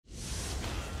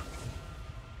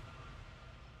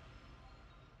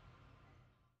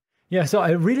Yeah, so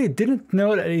I really didn't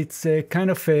know that it's a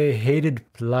kind of a hated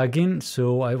plugin.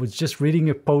 So I was just reading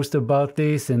a post about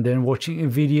this and then watching a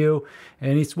video,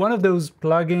 and it's one of those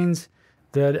plugins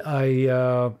that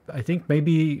I think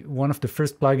maybe one of the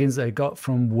first plugins I got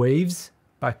from Waves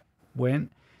back when.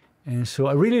 And so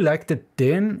I really liked it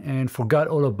then and forgot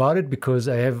all about it because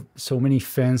I have so many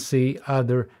fancy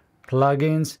other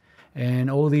plugins,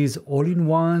 and all these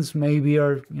all-in-ones maybe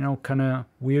are, you know, kind of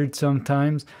weird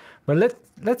sometimes. But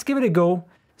let's give it a go,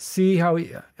 see how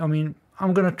I mean,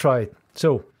 I'm gonna try it.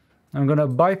 So I'm gonna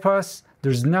bypass,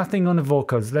 there's nothing on the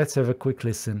vocals. Let's have a quick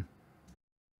listen.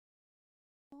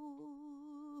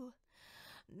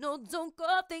 No, don't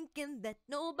go thinking that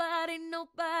nobody's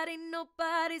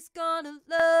gonna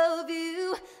love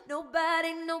you.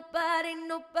 Nobody's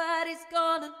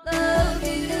gonna love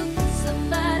you.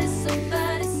 Somebody's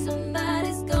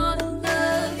gonna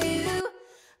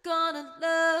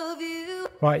love you.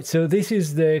 Right, so this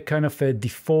is the kind of a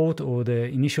default or the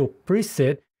initial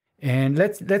preset, and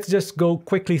let's just go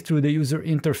quickly through the user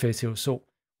interface here. So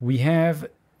we have,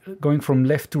 going from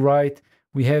left to right,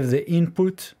 we have the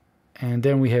input, and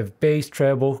then we have bass,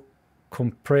 treble,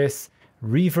 compress,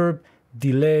 reverb,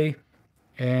 delay,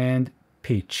 and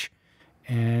pitch.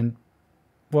 And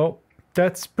well,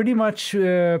 that's pretty much,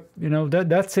 you know,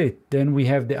 that's it. Then we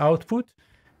have the output.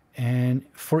 And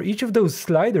for each of those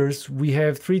sliders, we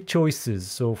have three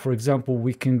choices. So for example,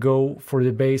 we can go for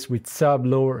the bass with sub,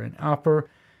 lower, and upper.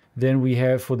 Then we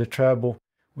have for the treble,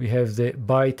 we have the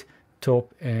bite,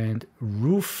 top, and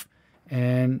roof,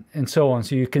 and so on.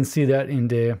 So you can see that in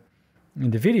the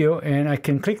video, and I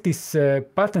can click this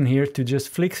button here to just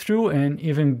flick through and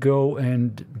even go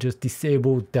and just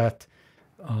disable that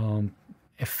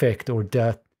effect or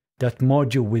that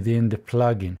module within the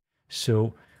plugin.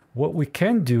 So what we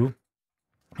can do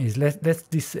is let's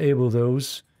disable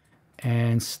those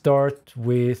and start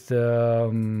with I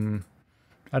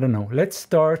don't know, let's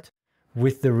start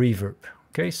with the reverb.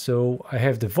 Okay, so I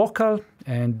have the vocal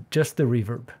and just the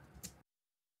reverb.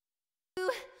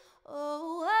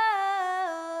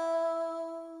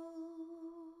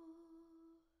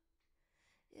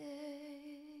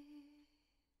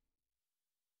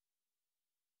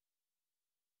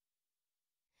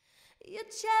 You're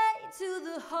chained to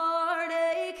the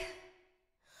heartache,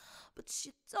 but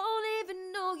you don't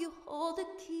even know you hold the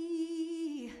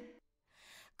key.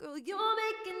 Girl, you're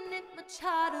making it much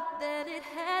harder than it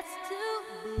has to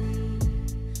be.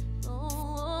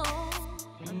 Oh,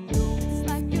 I know it's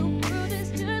like your world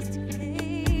is just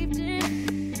caved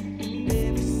in, and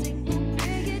every single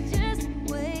day you just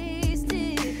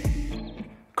wasted.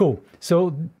 Cool.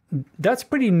 So that's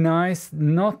pretty nice,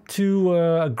 not too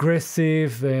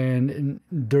aggressive, and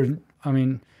there, I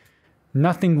mean,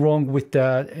 nothing wrong with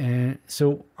that. And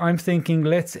so I'm thinking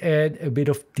let's add a bit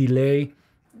of delay,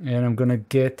 and I'm gonna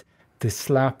get the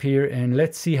slap here, and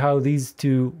let's see how these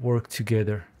two work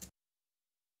together.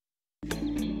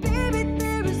 Baby,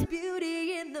 there is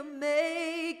beauty in the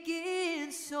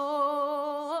making,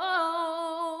 so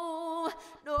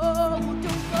no, don't go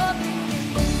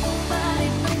thinking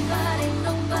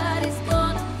nobody's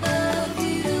gonna love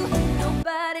you.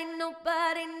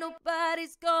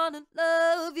 Nobody's gonna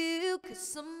love you, 'cause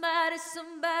somebody's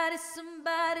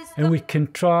And we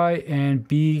can try and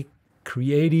be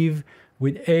creative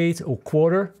with eighth or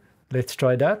quarter. Let's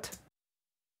try that.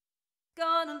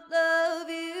 gonna love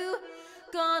you,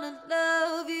 gonna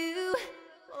love you.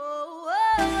 Oh,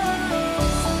 oh, oh.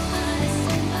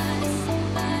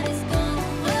 Somebody's gonna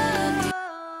love you.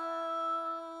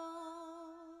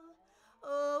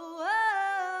 Oh,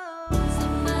 oh.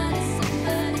 Somebody's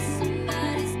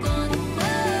gonna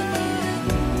love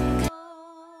you.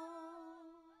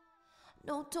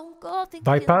 No, don't go thinking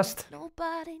Bypassed.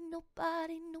 Nobody's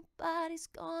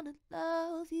gonna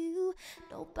love you.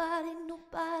 Nobody's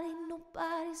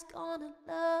gonna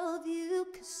love you.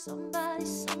 'Cause somebody.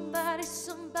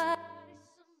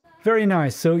 Very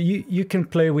nice. So you can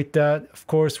play with that. Of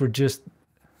course, we're just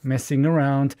messing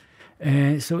around.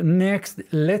 And so next,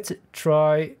 let's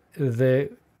try the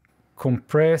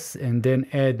compress and then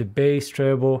add the bass,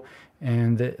 treble,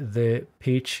 and the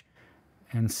pitch,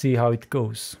 and see how it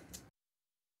goes.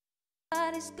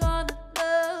 Nobody's gonna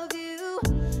love you,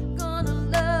 gonna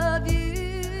love you.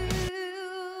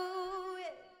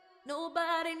 Yeah.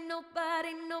 Nobody's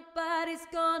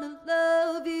gonna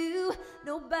love you.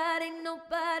 Nobody's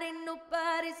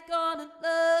gonna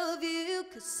love you.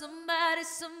 'Cause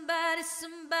somebody's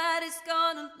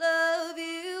gonna love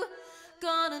you,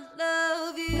 gonna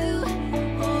love you.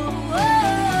 Oh, oh.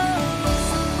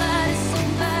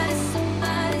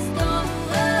 Somebody's gonna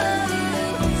love you.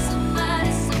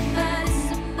 Somebody's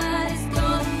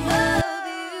gonna love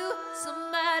you.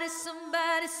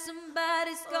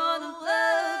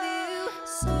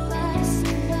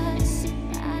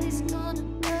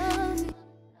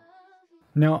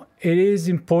 Now, it is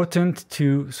important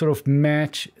to sort of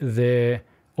match the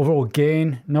overall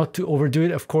gain, not to overdo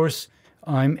it. Of course,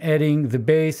 I'm adding the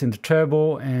bass and the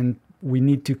treble, and we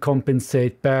need to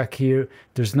compensate back here.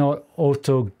 There's no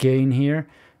auto gain here.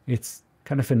 It's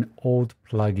kind of an old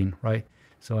plugin, right?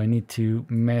 So I need to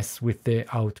mess with the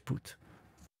output.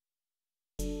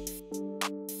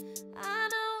 I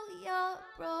know you're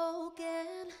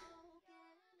broken.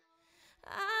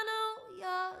 I know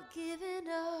you're giving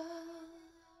up.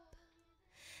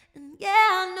 And yeah,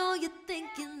 I know you're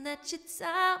thinking that your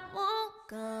time won't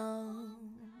come.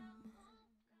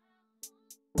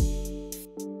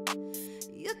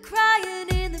 You're crying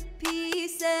in the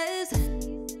pieces,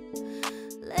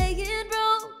 laying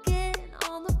broken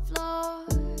on the floor,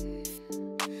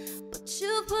 but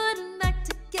you put them back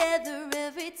together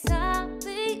every time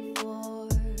before.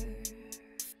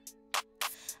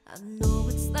 I know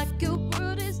it's like your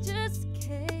world is just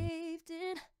caved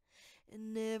in,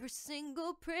 and every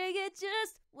single prayer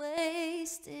just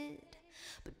wasted.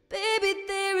 But baby,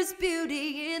 there is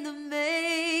beauty in the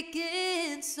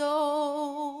making, so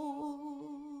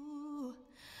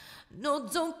no,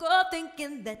 don't go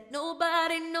thinking that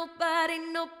nobody's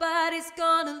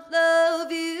gonna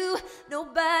love you.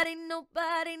 Nobody's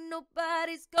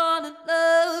gonna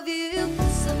love you.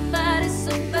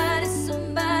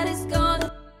 Somebody's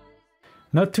gonna.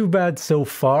 Not too bad so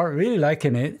far, really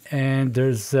liking it. And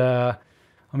there's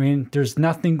there's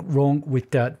nothing wrong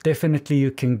with that. Definitely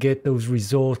you can get those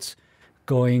results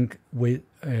going with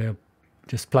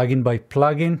just plugin by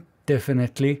plugin,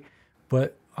 definitely.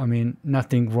 But I mean,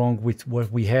 nothing wrong with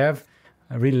what we have.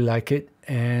 I really like it,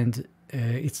 and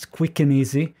it's quick and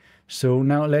easy. So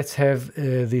now let's have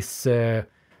this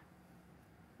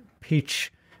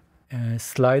pitch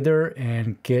slider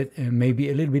and get maybe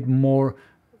a little bit more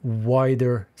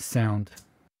wider sound.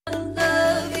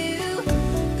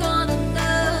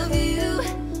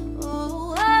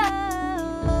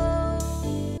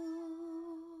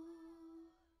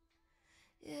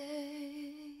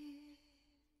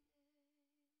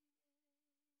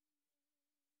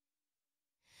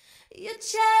 You're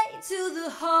chained to the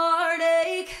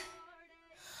heartache,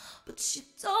 but you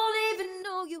don't even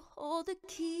know you hold the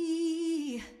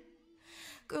key.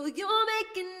 Girl, you're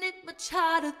making it much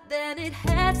harder than it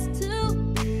has to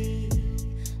be.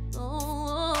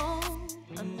 No,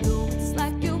 I know it's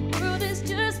like your world is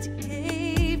just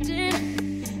caved in,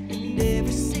 and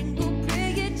every single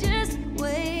prayer just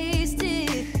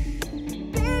wasted.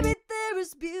 Baby, there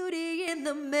is beauty in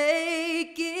the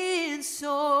making,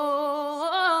 so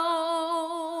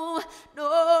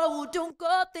no, don't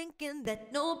go thinking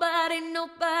that nobody's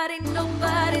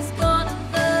gonna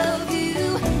love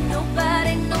you.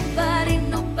 Nobody's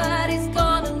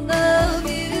gonna love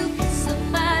you.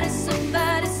 Somebody's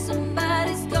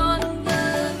gonna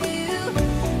love you.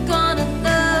 Gonna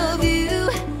love you.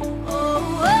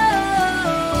 Oh,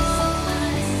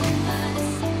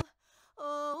 somebody's gonna.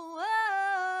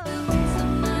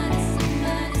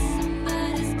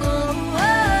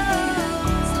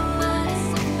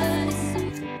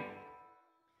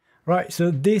 Right, so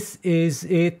this is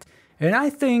it, and I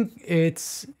think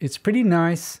it's pretty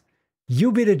nice.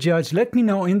 You be the judge. Let me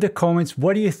know in the comments,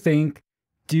 what do you think?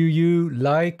 Do you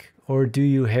like or do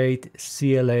you hate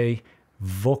CLA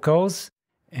Vocals?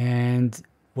 And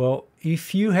well,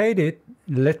 if you hate it,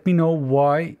 let me know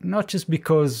why. Not just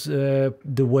because the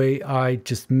way I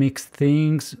just mix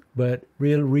things, but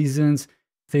real reasons,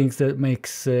 things that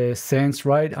makes sense,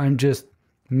 right? I'm just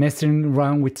messing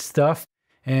around with stuff.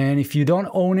 And if you don't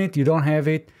own it, you don't have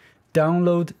it,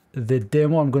 download the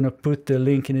demo. I'm going to put the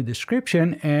link in the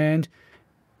description and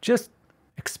just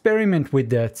experiment with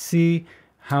that. See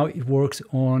how it works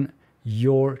on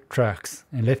your tracks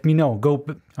and let me know.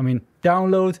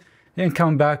 Download and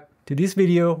come back to this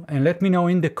video and let me know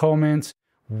in the comments,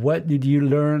 what did you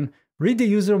learn? Read the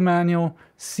user manual,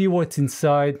 see what's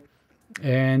inside,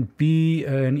 and be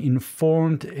an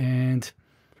informed and,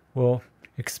 well,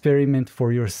 experiment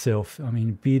for yourself.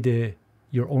 Be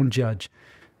your own judge.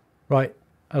 Right,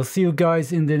 I'll see you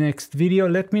guys in the next video.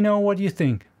 Let me know what you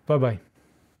think. Bye-bye.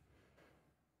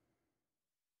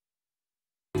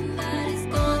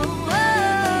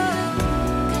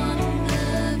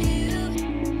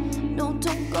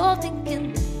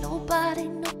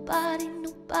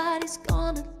 Nobody's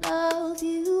gonna love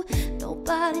you.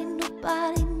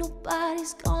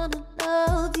 Nobody's gonna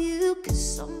love you.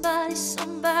 'Cause somebody's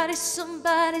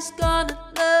gonna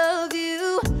love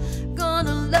you.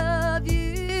 Gonna love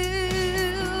you.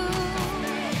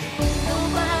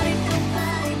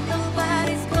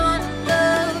 Nobody's gonna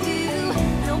love you.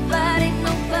 Nobody's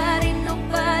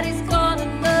gonna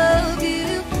love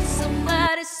you.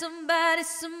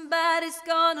 somebody's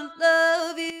gonna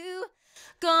love you,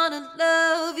 gonna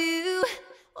love you.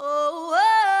 Oh, oh,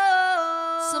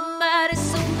 oh. Somebody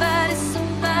so